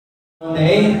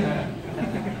Day.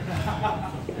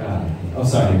 Oh,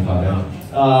 sorry, Father.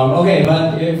 Okay,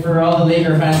 but for all the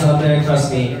Laker fans out there,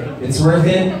 trust me, it's worth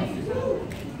it.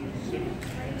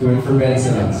 Do it for Ben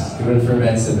Simmons. Do it for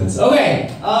Ben Simmons.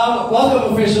 Okay,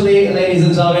 welcome officially, ladies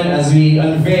and gentlemen, as we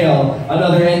unveil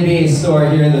another NBA store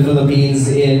here in the Philippines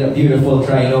in beautiful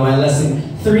Trinoma. In less than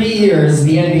 3 years,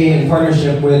 the NBA, in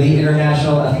partnership with the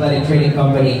International Athletic Training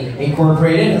Company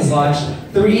Incorporated, has launched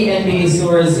 3 NBA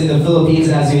stores in the Philippines,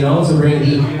 as you know, to bring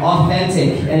the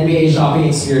authentic NBA shopping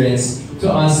experience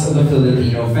to us, the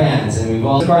Filipino fans. And we've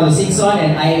also Carlos Singson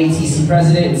and IATC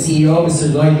President and CEO,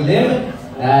 Mr. Lloyd Lim,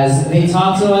 as they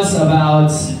talk to us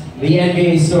about the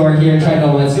NBA store here in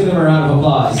Trinoma. Let's give them a round of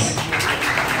applause.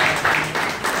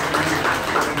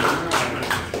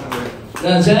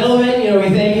 Now, gentlemen, we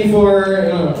thank you for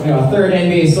a third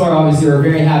NBA store. Obviously, we're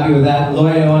very happy with that.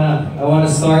 Lloyd, I want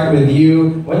to start with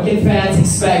you. What can fans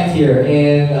expect here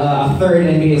in a third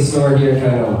NBA store here in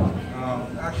Trinoma?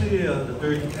 Actually, the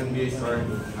third NBA store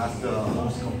has the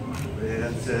most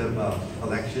comprehensive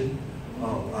collection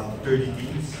of 30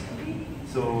 teams.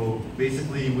 So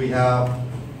basically, we have,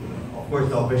 of course,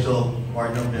 the official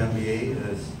partner of the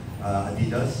NBA is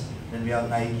Adidas. Then we have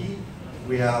Nike,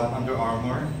 we have Under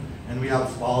Armour, and we have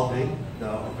Spalding, the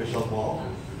official ball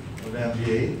of the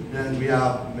NBA. Then we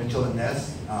have Mitchell &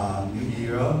 Ness, New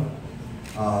Era,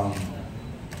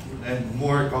 and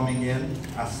more coming in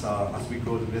as we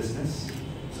grow the business.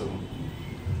 So,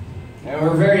 and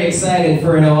we're very excited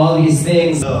for all these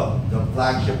things. The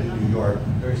flagship in New York.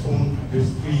 There's 3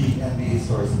 NBA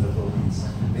stores in the Philippines.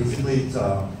 Basically,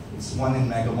 it's one in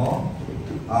Mega Mall,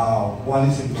 one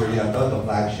is in Coriata, the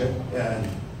flagship, and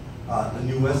the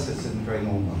newest is in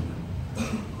Trinoma.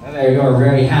 And there you go, we're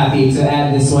very happy to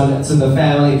add this one to the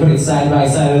family, put it side by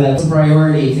side with that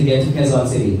priority to get to Quezon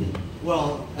City.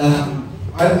 Well,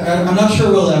 I'm not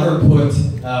sure we'll ever put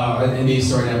an NBA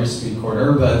store in every street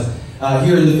corner, but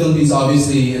here in the Philippines,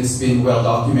 obviously, it's been well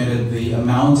documented, the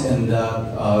amount and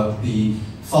the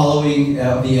following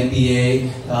of the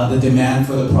NBA, the demand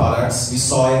for the products. We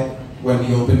saw it when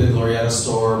we opened the Glorieta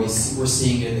store. We're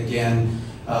seeing it again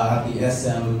at the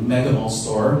SM Mega Mall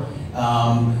store.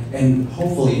 And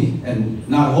hopefully, and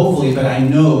not hopefully, but I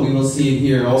know we will see it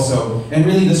here also. And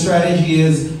really the strategy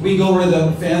is we go where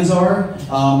the fans are.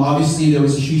 Obviously there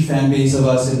was a huge fan base of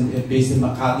us based in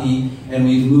Makati, and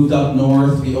we moved up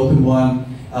north. We opened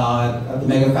one at the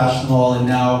Mega Fashion Mall, and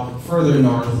now further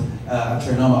north at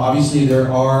Trinoma. Obviously there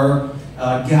are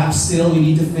gaps still we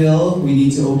need to fill. We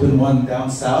need to open one down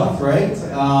south, right?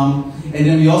 And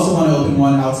then we also want to open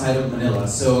one outside of Manila.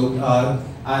 So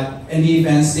NBA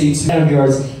fans, stay tuned. Of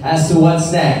yours as to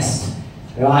what's next.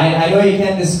 I know you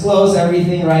can't disclose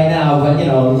everything right now, but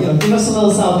give us a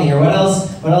little something here. What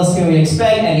else can we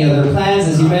expect? Any other plans,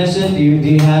 as you mentioned? Do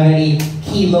you have any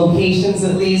key locations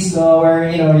at least, where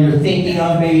you're thinking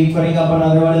of maybe putting up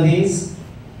another one of these?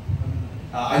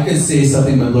 I could say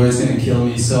something, but Laura's going to kill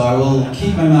me, so I will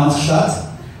keep my mouth shut.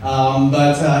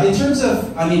 But in terms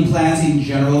of, plans in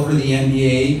general for the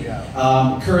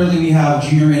NBA, currently we have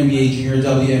Junior NBA, Junior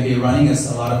WNBA running,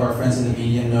 as a lot of our friends in the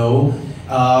media know.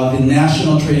 The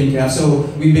national training camp. So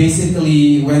we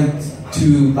basically went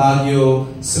to Baguio,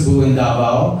 Cebu, and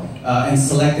Davao and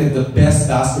selected the best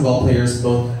basketball players,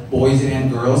 both boys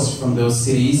and girls, from those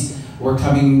cities. We're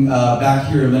coming back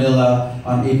here in Manila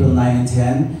on April 9 and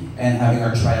 10 and having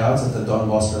our tryouts at the Don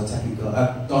Bosco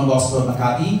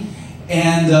Makati.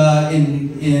 And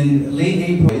in late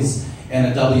April, and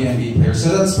a WNBA player.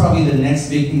 So that's probably the next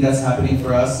big thing that's happening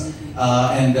for us.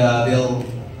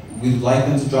 We'd like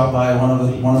them to drop by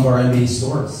one of our NBA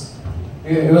stores.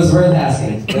 It was worth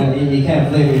asking. You can't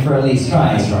blame me for at least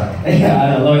trying. That's right. Yeah,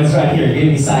 I know, Lloyd's right here. Give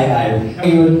me side-eye.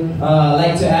 We would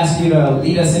like to ask you to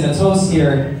lead us in a toast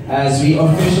here as we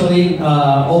officially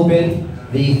open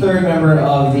the 3rd member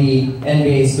of the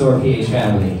NBA Store PH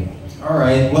family. All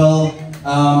right. Well,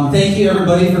 thank you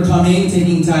everybody for coming,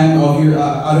 taking time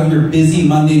out of your busy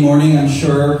Monday morning, I'm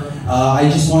sure. I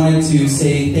just wanted to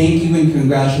say thank you and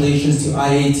congratulations to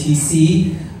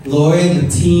IATC, Lloyd, the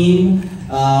team.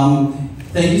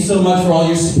 Thank you so much for all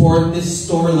your support. This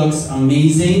store looks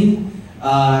amazing,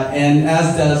 and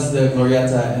as does the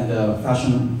Glorieta and the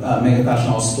Mega Fashion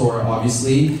Hall store,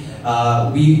 obviously.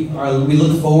 We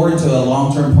look forward to a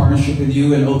long-term partnership with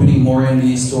you and opening more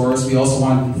NBA stores. We also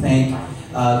want to thank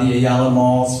the Ayala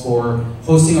Malls for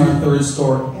hosting our 3rd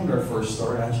store and our 1st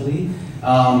store, actually.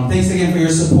 Thanks again for your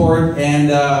support, and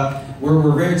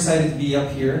we're very excited to be up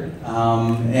here,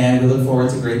 and we look forward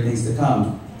to great things to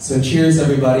come. So cheers,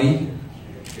 everybody,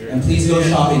 and please go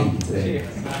shopping today.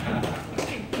 Cheers.